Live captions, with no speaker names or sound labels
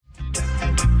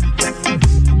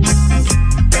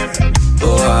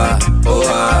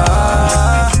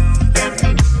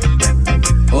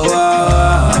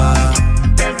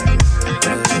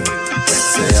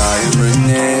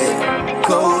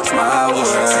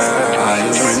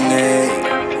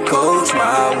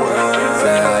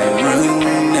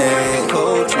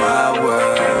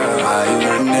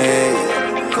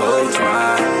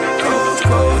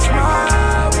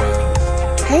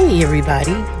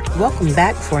everybody. Welcome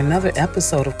back for another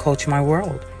episode of Coach My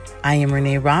World. I am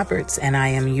Renee Roberts, and I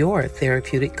am your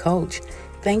therapeutic coach.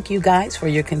 Thank you guys for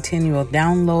your continual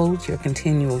downloads, your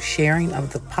continual sharing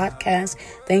of the podcast.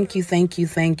 Thank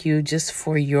you just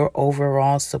for your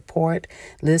overall support.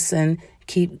 Listen,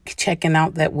 keep checking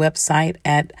out that website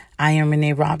at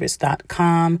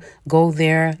IamReneeRoberts.com. Go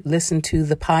there, listen to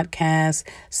the podcast,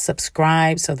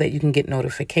 subscribe so that you can get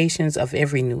notifications of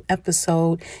every new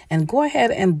episode, and go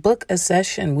ahead and book a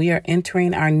session. We are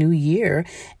entering our new year,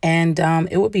 and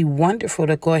it would be wonderful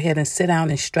to go ahead and sit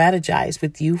down and strategize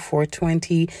with you for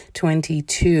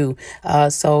 2022.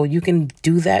 So you can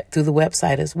do that through the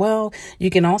website as well. You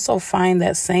can also find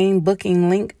that same booking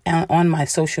link on my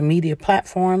social media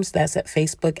platforms. That's at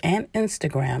Facebook and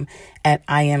Instagram at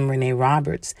I Am Renee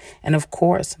Roberts. And of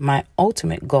course, my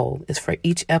ultimate goal is for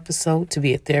each episode to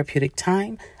be a therapeutic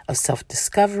time of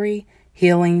self-discovery,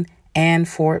 healing, and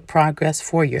forward progress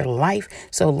for your life.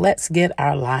 So let's get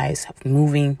our lives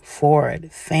moving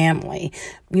forward, family.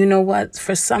 You know what?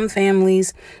 For some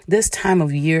families, this time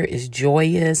of year is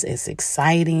joyous, it's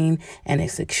exciting, and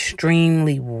it's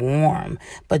extremely warm.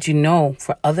 But you know,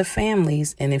 for other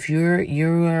families, and if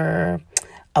you're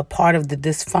a part of the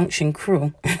dysfunction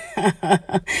crew,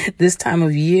 this time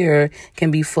of year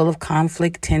can be full of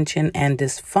conflict, tension, and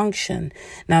dysfunction.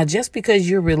 Now, just because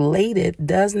you're related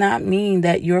does not mean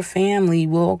that your family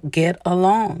will get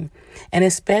along. And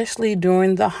especially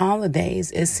during the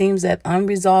holidays, it seems that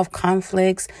unresolved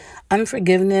conflicts,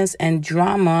 unforgiveness, and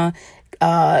drama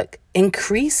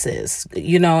increases,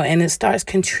 and it starts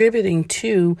contributing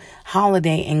to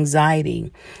holiday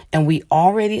anxiety. And we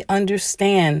already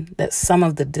understand that some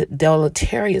of the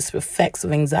deleterious effects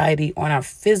of anxiety on our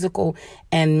physical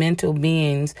and mental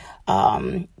beings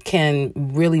can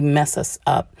really mess us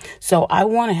up. So I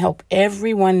want to help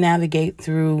everyone navigate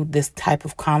through this type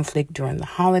of conflict during the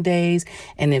holidays.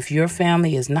 And if your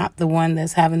family is not the one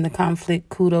that's having the conflict,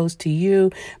 kudos to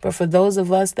you. But for those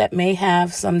of us that may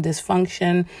have some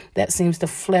dysfunction that seems to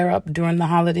flare up during the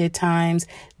holiday times,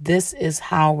 this is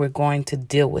how we're going to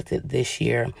deal with it this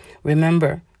year.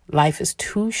 Remember, life is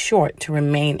too short to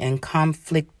remain in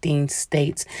conflicting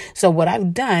states. So what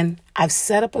I've done, I've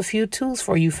set up a few tools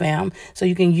for you, fam, so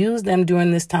you can use them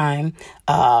during this time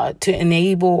to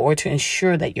enable or to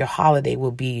ensure that your holiday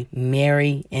will be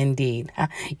merry indeed.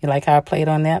 You like how I played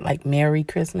on that? Like Merry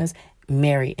Christmas?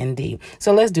 Merry indeed.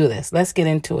 So let's do this. Let's get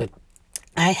into it.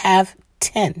 I have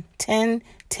 10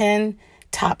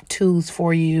 top tools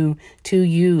for you to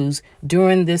use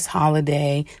during this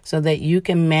holiday so that you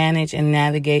can manage and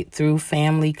navigate through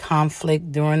family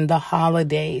conflict during the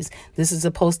holidays. This is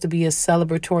supposed to be a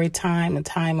celebratory time, a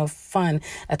time of fun,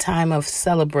 a time of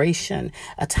celebration,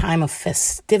 a time of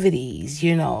festivities,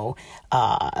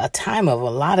 a time of a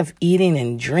lot of eating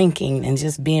and drinking and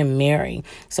just being merry.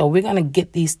 So we're going to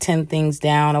get these 10 things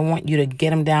down. I want you to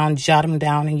get them down, jot them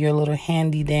down in your little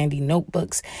handy dandy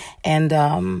notebooks,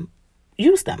 and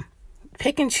use them.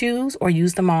 Pick and choose or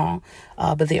use them all,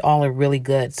 but they all are really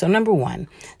good. So number one,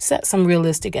 set some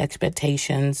realistic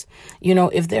expectations.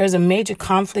 If there's a major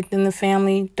conflict in the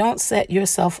family, don't set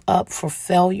yourself up for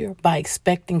failure by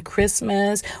expecting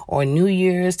Christmas or New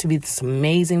Year's to be this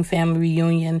amazing family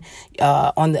reunion.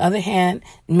 On the other hand,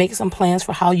 make some plans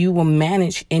for how you will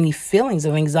manage any feelings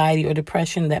of anxiety or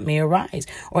depression that may arise,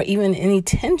 or even any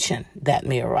tension that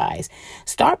may arise.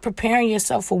 Start preparing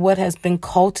yourself for what has been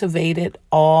cultivated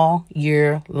all year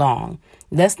long.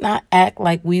 Let's not act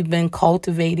like we've been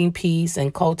cultivating peace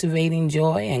and cultivating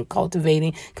joy and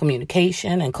cultivating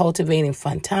communication and cultivating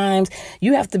fun times.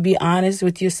 You have to be honest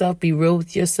with yourself, be real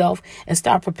with yourself, and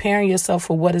start preparing yourself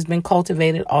for what has been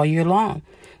cultivated all year long.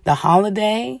 The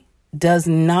holiday does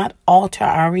not alter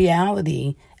our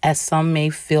reality as some may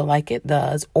feel like it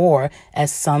does, or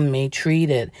as some may treat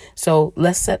it. So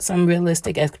let's set some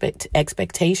realistic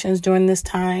expectations during this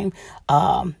time.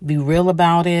 Be real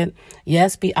about it.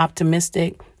 Yes, be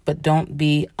optimistic, but don't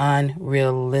be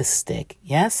unrealistic.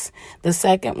 Yes. The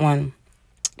second one,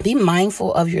 be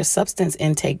mindful of your substance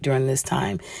intake during this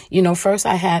time. First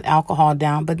I had alcohol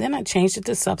down, but then I changed it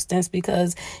to substance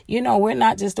because, we're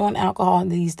not just doing alcohol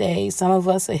these days. Some of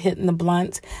us are hitting the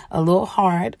blunt a little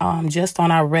hard, just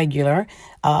on our regular.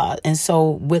 And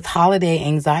so with holiday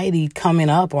anxiety coming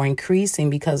up or increasing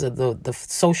because of the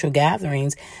social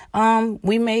gatherings,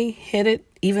 we may hit it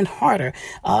even harder,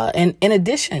 and in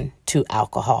addition to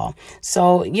alcohol.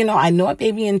 So, I know it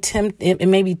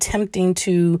may be tempting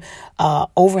to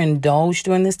overindulge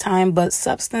during this time, but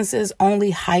substances only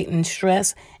heighten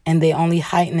stress and they only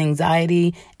heighten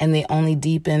anxiety, and they only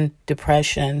deepen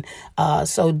depression.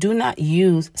 So do not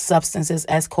use substances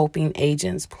as coping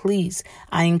agents. Please,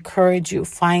 I encourage you,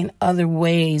 find other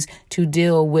ways to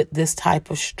deal with this type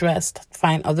of stress.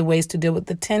 Find other ways to deal with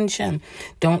the tension.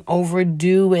 Don't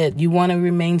overdo it. You want to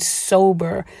remain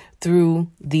sober through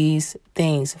these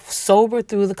things. Sober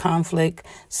through the conflict,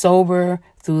 sober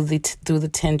through the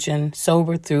tension,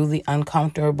 sober through the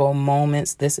uncomfortable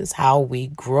moments. This is how we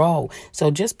grow.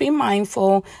 So just be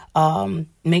mindful.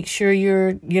 Make sure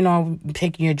you're,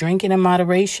 taking your drinking in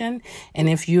moderation. And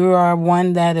if you are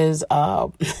one that is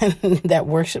that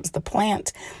worships the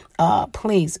plant,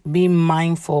 please be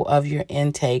mindful of your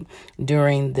intake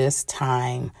during this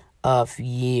time of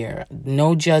year.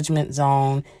 No judgment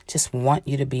zone. Just want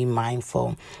you to be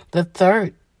mindful. The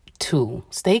third tool,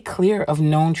 stay clear of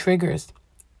known triggers.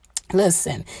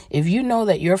 Listen, if you know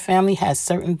that your family has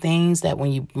certain things that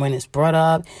when it's brought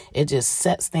up, it just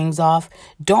sets things off,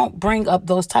 don't bring up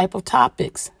those type of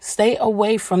topics. Stay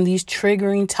away from these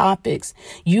triggering topics.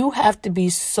 You have to be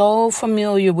so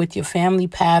familiar with your family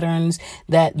patterns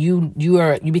that you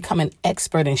become an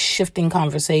expert in shifting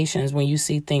conversations when you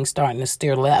see things starting to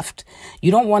steer left.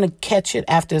 You don't want to catch it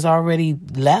after it's already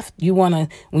left. You want to,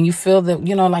 when you feel that,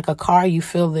 like a car, you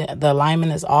feel the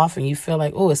alignment is off and you feel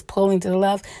like, oh, it's pulling to the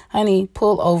left. Honey,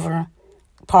 pull over,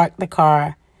 park the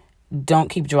car.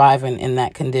 Don't keep driving in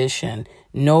that condition.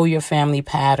 Know your family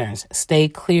patterns. Stay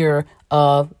clear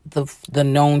of the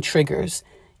known triggers.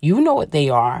 You know what they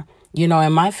are.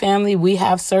 In my family, we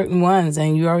have certain ones,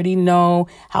 and you already know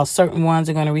how certain ones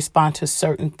are going to respond to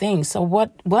certain things. So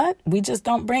what? We just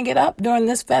don't bring it up during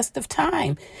this festive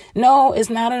time. No, it's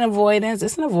not an avoidance.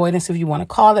 It's an avoidance if you want to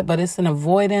call it, but it's an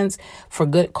avoidance for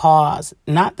good cause.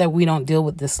 Not that we don't deal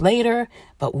with this later,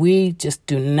 but we just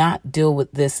do not deal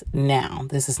with this now.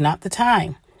 This is not the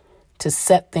time to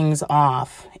set things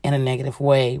off in a negative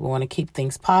way. We want to keep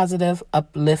things positive,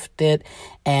 uplifted,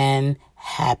 and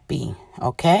happy.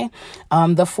 Okay.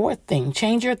 The fourth thing,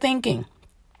 change your thinking.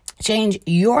 Change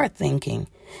your thinking.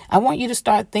 I want you to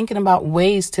start thinking about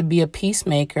ways to be a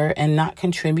peacemaker and not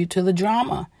contribute to the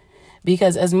drama.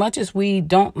 Because as much as we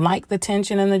don't like the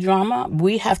tension and the drama,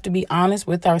 we have to be honest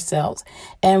with ourselves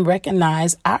and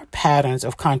recognize our patterns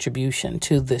of contribution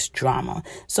to this drama.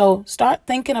 So start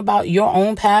thinking about your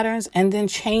own patterns and then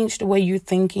change the way you're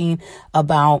thinking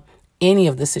about any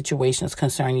of the situations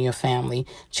concerning your family.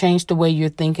 Change the way you're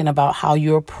thinking about how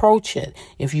you approach it.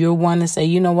 If you're one to say,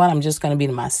 you know what, I'm just going to be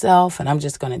to myself and I'm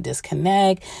just going to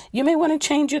disconnect, you may want to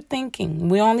change your thinking.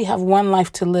 We only have one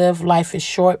life to live. Life is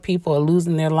short. People are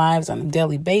losing their lives on a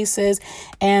daily basis.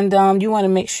 And you want to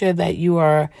make sure that you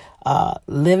are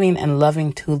living and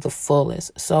loving to the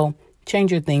fullest. So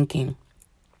change your thinking.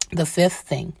 The fifth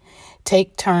thing,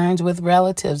 take turns with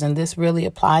relatives. And this really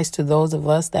applies to those of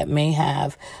us that may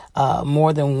have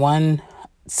more than one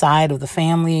side of the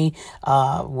family,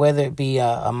 whether it be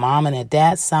a mom and a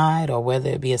dad side or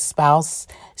whether it be a spouse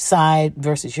side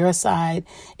versus your side.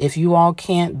 If you all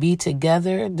can't be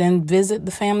together, then visit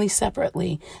the family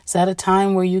separately. Set a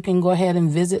time where you can go ahead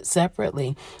and visit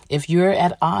separately. If you're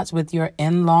at odds with your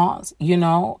in-laws,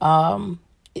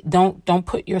 don't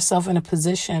put yourself in a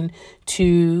position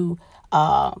to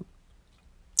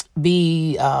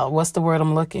be what's the word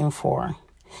I'm looking for?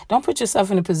 Don't put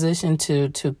yourself in a position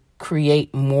to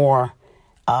create more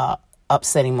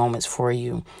upsetting moments for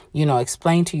you.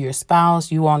 Explain to your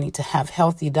spouse. You all need to have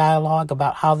healthy dialogue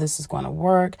about how this is going to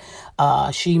work.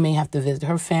 She may have to visit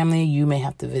her family. You may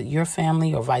have to visit your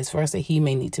family, or vice versa. He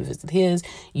may need to visit his.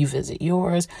 You visit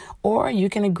yours. Or you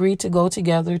can agree to go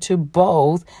together to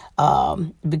both,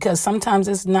 because sometimes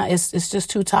it's just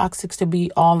too toxic to be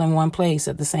all in one place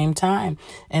at the same time.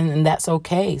 And that's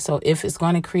okay. So if it's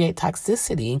going to create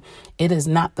toxicity, it is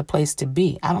not the place to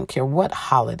be. I don't care what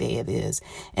holiday it is.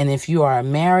 And if you are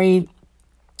married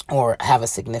or have a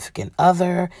significant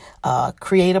other,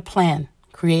 create a plan.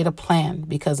 Create a plan,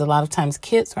 because a lot of times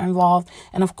kids are involved.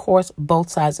 And of course,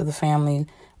 both sides of the family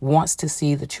wants to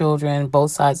see the children. Both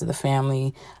sides of the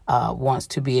family wants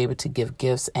to be able to give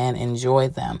gifts and enjoy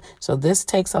them. So this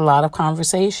takes a lot of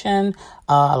conversation,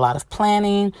 a lot of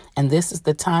planning. And this is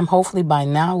the time, hopefully by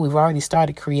now, we've already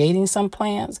started creating some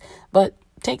plans. But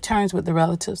take turns with the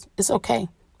relatives. It's okay.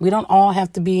 We don't all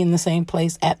have to be in the same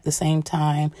place at the same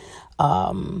time.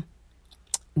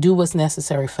 Do what's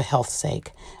necessary for health's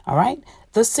sake. All right.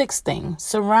 The sixth thing,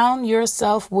 surround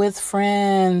yourself with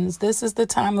friends. This is the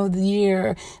time of the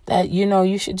year that,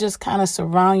 you should just kind of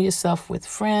surround yourself with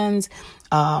friends.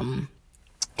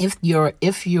 If your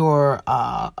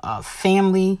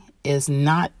family is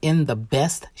not in the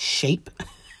best shape,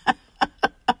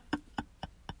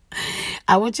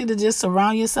 I want you to just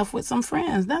surround yourself with some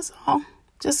friends. That's all.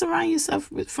 Just surround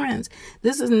yourself with friends.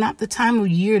 This is not the time of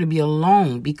year to be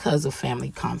alone because of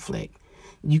family conflict.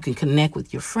 You can connect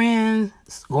with your friends,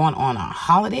 going on a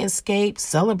holiday escape,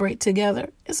 celebrate together.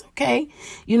 It's okay.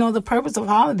 The purpose of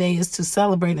holiday is to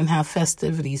celebrate and have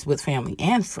festivities with family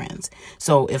and friends.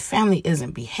 So if family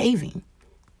isn't behaving,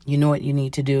 you know what you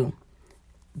need to do.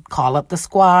 Call up the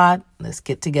squad. Let's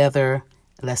get together.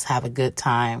 Let's have a good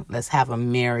time. Let's have a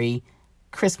merry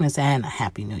Christmas and a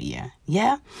happy New Year.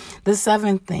 Yeah. The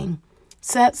seventh thing,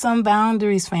 set some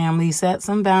boundaries, family. Set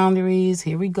some boundaries.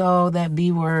 Here we go. That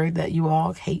B word that you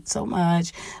all hate so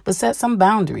much. But set some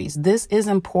boundaries. This is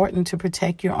important to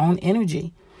protect your own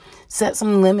energy. Set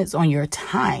some limits on your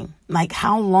time. Like,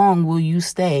 how long will you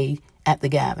stay at the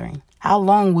gathering? How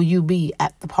long will you be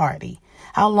at the party?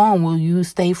 How long will you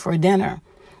stay for dinner?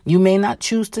 You may not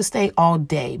choose to stay all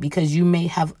day because you may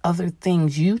have other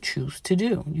things you choose to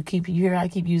do. You hear I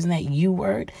keep using that you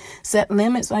word. Set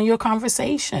limits on your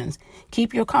conversations.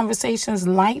 Keep your conversations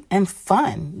light and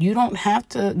fun. You don't have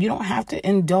to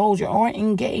indulge or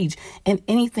engage in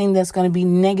anything that's going to be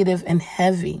negative and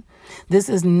heavy. This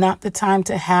is not the time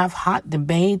to have hot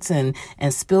debates and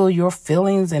spill your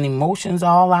feelings and emotions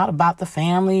all out about the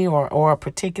family or a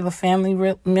particular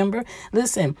family member.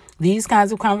 Listen, these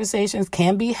kinds of conversations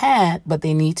can be had, but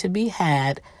they need to be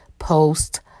had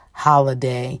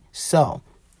post-holiday. So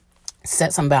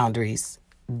set some boundaries.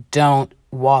 Don't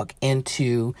walk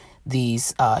into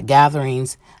these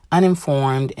gatherings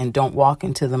uninformed, and don't walk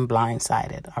into them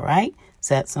blindsided. All right?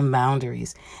 Set some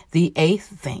boundaries. The eighth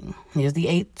thing, here's the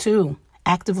eighth too.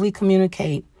 Actively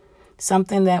communicate.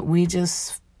 Something that we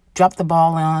just drop the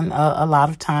ball on a lot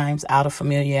of times out of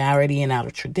familiarity and out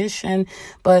of tradition.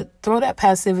 But throw that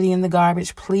passivity in the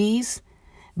garbage, please.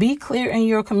 Be clear in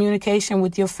your communication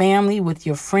with your family, with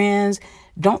your friends.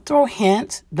 Don't throw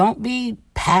hints. Don't be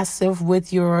passive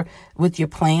with your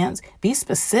plans. Be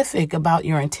specific about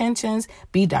your intentions.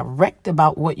 Be direct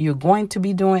about what you're going to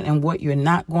be doing and what you're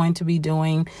not going to be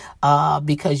doing,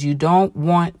 because you don't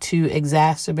want to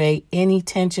exacerbate any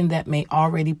tension that may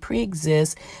already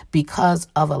pre-exist because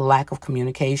of a lack of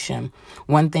communication.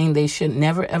 One thing they should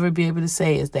never, ever be able to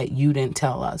say is that you didn't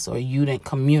tell us or you didn't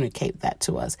communicate that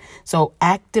to us. So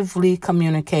actively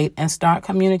communicate and start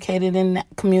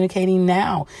communicating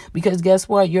now, because guess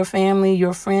what? Your family,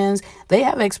 your friends, they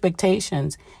have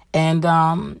expectations. And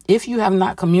if you have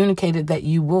not communicated that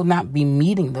you will not be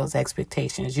meeting those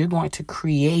expectations, you're going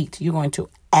to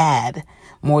add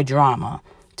more drama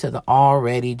to the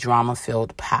already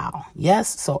drama-filled pile.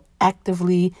 Yes, so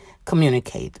actively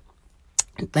communicate.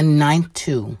 The ninth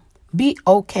two, be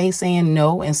okay saying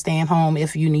no and staying home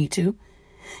if you need to.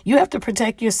 You have to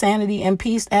protect your sanity and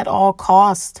peace at all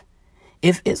costs.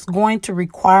 If it's going to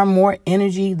require more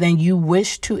energy than you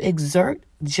wish to exert,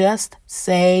 just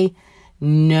say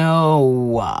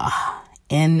no.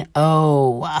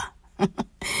 N-O.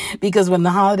 Because when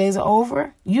the holidays are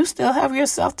over, you still have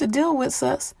yourself to deal with,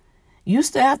 sis. You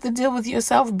still have to deal with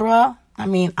yourself, bruh. I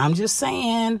mean, I'm just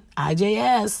saying,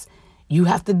 IJS. You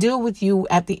have to deal with you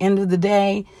at the end of the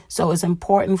day. So it's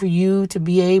important for you to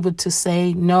be able to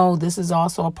say no. This is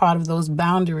also a part of those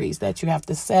boundaries that you have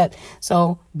to set.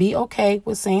 So be okay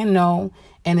with saying no.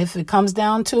 And if it comes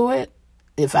down to it,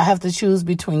 if I have to choose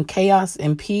between chaos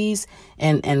and peace,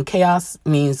 and chaos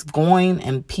means going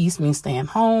and peace means staying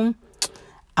home,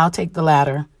 I'll take the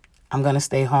latter. I'm going to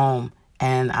stay home.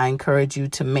 And I encourage you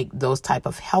to make those type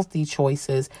of healthy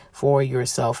choices for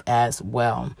yourself as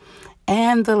well.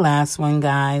 And the last one,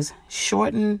 guys,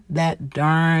 shorten that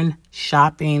darn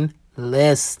shopping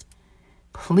list.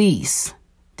 Please.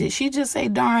 Did she just say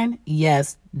darn?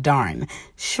 Yes, darn.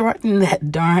 Shorten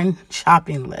that darn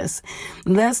shopping list.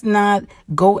 Let's not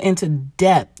go into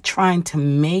debt trying to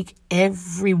make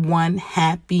everyone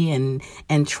happy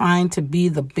and trying to be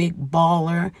the big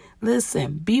baller.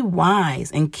 Listen, be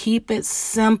wise and keep it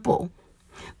simple.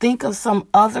 Think of some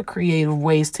other creative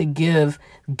ways to give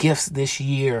gifts this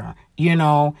year.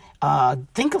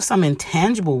 Think of some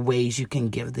intangible ways you can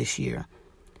give this year.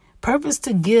 Purpose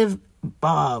to give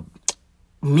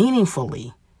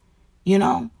meaningfully.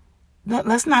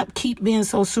 Let's not keep being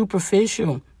so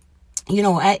superficial.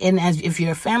 And if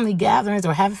you're family gatherings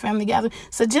or have a family gathering,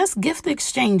 suggest gift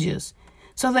exchanges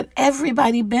so that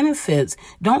everybody benefits.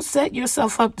 Don't set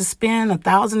yourself up to spend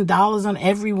 $1,000 on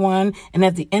everyone. And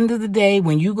at the end of the day,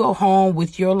 when you go home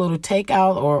with your little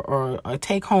takeout or a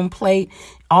take home plate,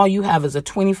 all you have is a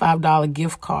 $25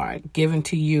 gift card given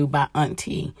to you by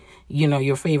auntie,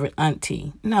 your favorite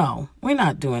auntie. No, we're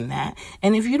not doing that.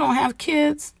 And if you don't have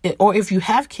kids, or if you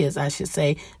have kids, I should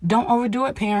say, don't overdo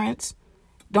it, parents.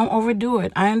 Don't overdo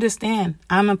it. I understand.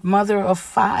 I'm a mother of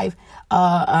 5.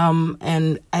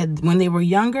 And when they were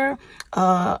younger,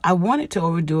 I wanted to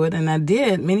overdo it, and I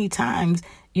did many times,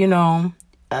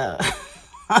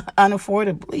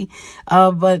 unaffordably,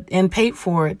 and paid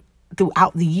for it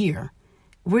throughout the year.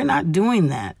 We're not doing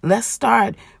that. Let's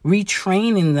start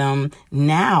retraining them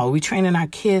now, retraining our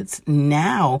kids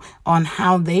now on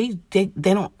how they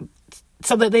don't,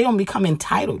 so that they don't become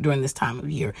entitled during this time of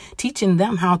year. Teaching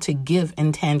them how to give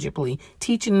intangibly,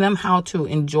 teaching them how to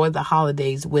enjoy the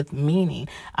holidays with meaning.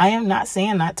 I am not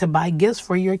saying not to buy gifts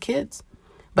for your kids,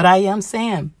 but I am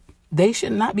saying they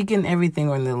should not be getting everything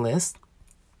on the list,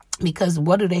 because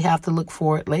what do they have to look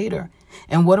for later?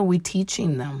 And what are we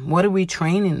teaching them? What are we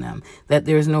training them? That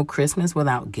there's no Christmas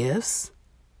without gifts?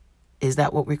 Is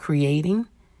that what we're creating?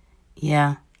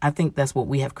 Yeah, I think that's what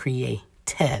we have created.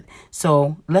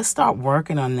 So let's start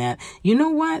working on that. You know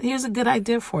what? Here's a good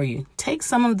idea for you. Take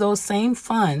some of those same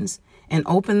funds and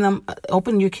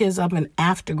open your kids up an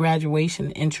after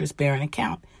graduation interest-bearing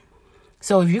account.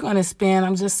 So if you're going to spend,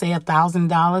 I'm just say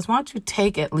 $1,000, why don't you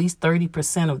take at least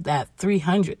 30% of that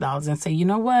 $300 and say, you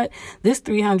know what, this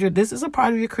 $300, this is a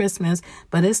part of your Christmas,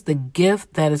 but it's the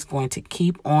gift that is going to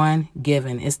keep on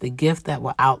giving. It's the gift that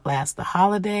will outlast the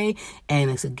holiday,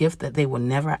 and it's a gift that they will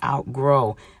never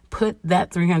outgrow. Put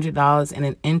that $300 in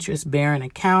an interest-bearing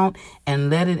account and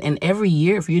let it, and every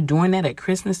year, if you're doing that at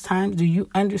Christmas time, do you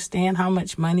understand how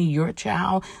much money your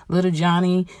child, little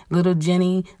Johnny, little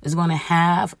Jenny, is going to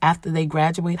have after they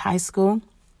graduate high school?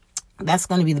 That's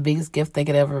going to be the biggest gift they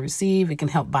could ever receive. It can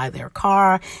help buy their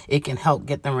car. It can help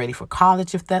get them ready for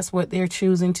college if that's what they're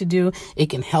choosing to do. It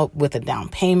can help with a down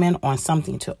payment on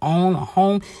something to own, a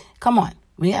home. Come on.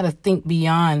 We got to think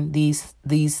beyond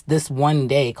this one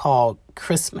day called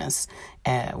Christmas,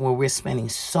 where we're spending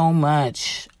so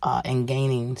much and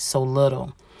gaining so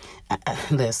little.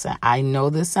 Listen, I know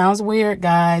this sounds weird,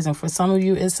 guys, and for some of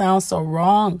you it sounds so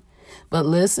wrong. But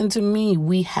listen to me.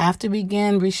 We have to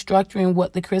begin restructuring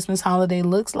what the Christmas holiday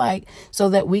looks like so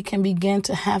that we can begin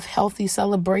to have healthy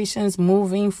celebrations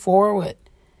moving forward.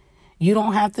 You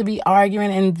don't have to be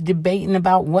arguing and debating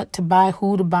about what to buy,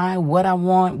 who to buy, what I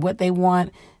want, what they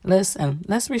want. Listen,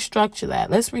 let's restructure that.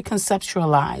 Let's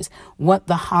reconceptualize what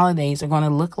the holidays are going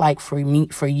to look like for me,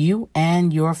 for you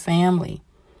and your family.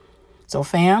 So,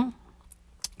 fam,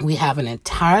 we have an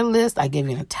entire list. I gave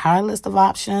you an entire list of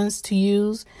options to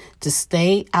use to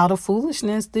stay out of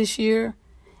foolishness this year.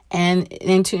 And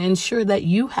to ensure that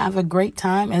you have a great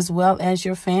time as well as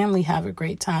your family have a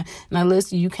great time. Now,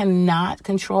 listen, you cannot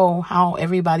control how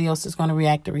everybody else is going to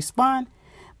react or respond,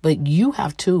 but you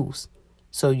have tools.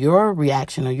 So your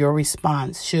reaction or your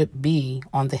response should be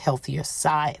on the healthier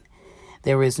side.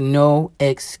 There is no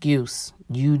excuse.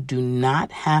 You do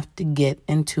not have to get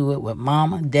into it with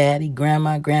mama, daddy,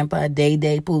 grandma, grandpa, day,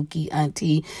 Pookie,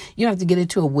 auntie. You don't have to get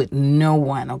into it with no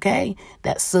one, okay?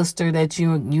 That sister that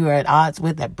you are at odds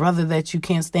with, that brother that you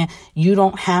can't stand. You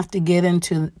don't have to get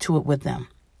into it with them.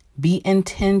 Be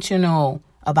intentional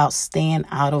about staying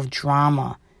out of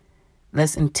drama.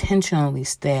 Let's intentionally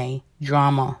stay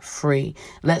drama free.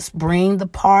 Let's bring the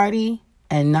party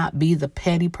and not be the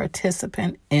petty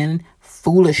participant in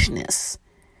foolishness.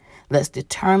 Let's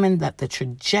determine that the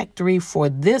trajectory for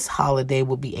this holiday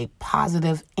will be a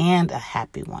positive and a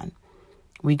happy one.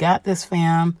 We got this,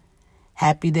 fam.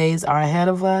 Happy days are ahead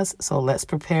of us, so let's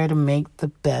prepare to make the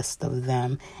best of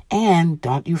them. And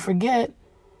don't you forget,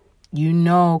 you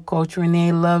know Coach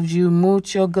Renee loves you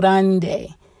mucho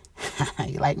grande.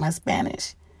 You like my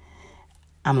Spanish?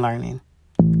 I'm learning.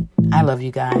 I love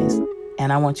you guys.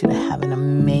 And I want you to have an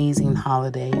amazing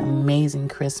holiday, amazing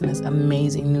Christmas,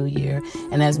 amazing New Year.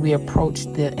 And as we approach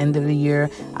the end of the year,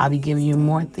 I'll be giving you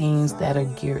more things that are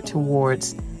geared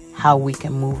towards how we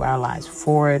can move our lives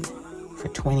forward for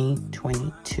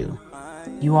 2022.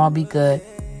 You all be good.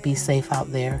 Be safe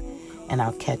out there. And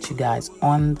I'll catch you guys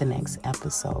on the next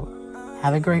episode.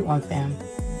 Have a great one, fam.